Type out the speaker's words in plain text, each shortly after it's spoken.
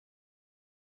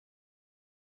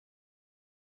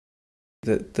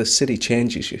The city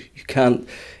changes you. You can't,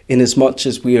 in as much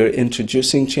as we are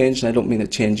introducing change, and I don't mean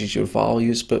it changes your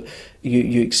values, but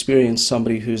you experience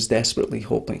somebody who's desperately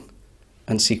hoping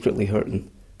and secretly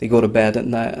hurting. They go to bed at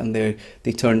night and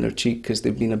they turn their cheek because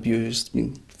they've been abused,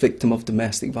 been victim of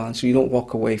domestic violence. So you don't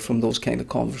walk away from those kind of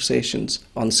conversations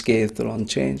unscathed or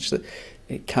unchanged. That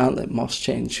it must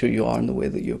change who you are and the way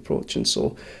that you approach. And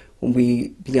so when we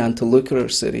began to look at our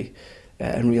city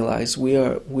and realize we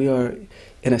are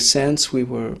in a sense, we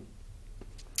don't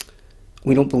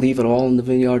believe at all in the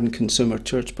Vineyard and Consumer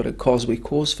Church, but at Causeway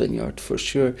Coast Vineyard, for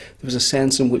sure, there was a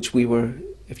sense in which we were,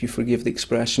 if you forgive the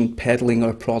expression, peddling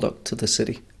our product to the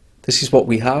city. This is what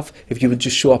we have. If you would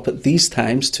just show up at these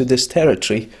times to this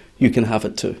territory, you can have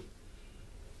it too.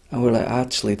 And we're like,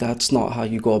 actually, that's not how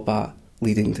you go about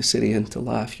leading the city into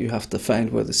life. You have to find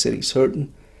where the city's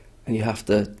hurting, and you have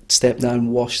to step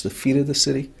down, wash the feet of the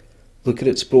city, look at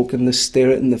its brokenness, stare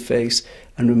it in the face,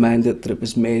 and remind it that it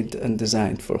was made and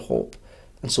designed for hope.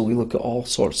 And so we look at all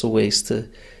sorts of ways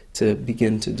to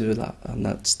begin to do that, and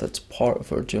that's part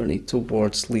of our journey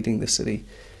towards leading the city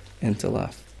into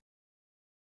life.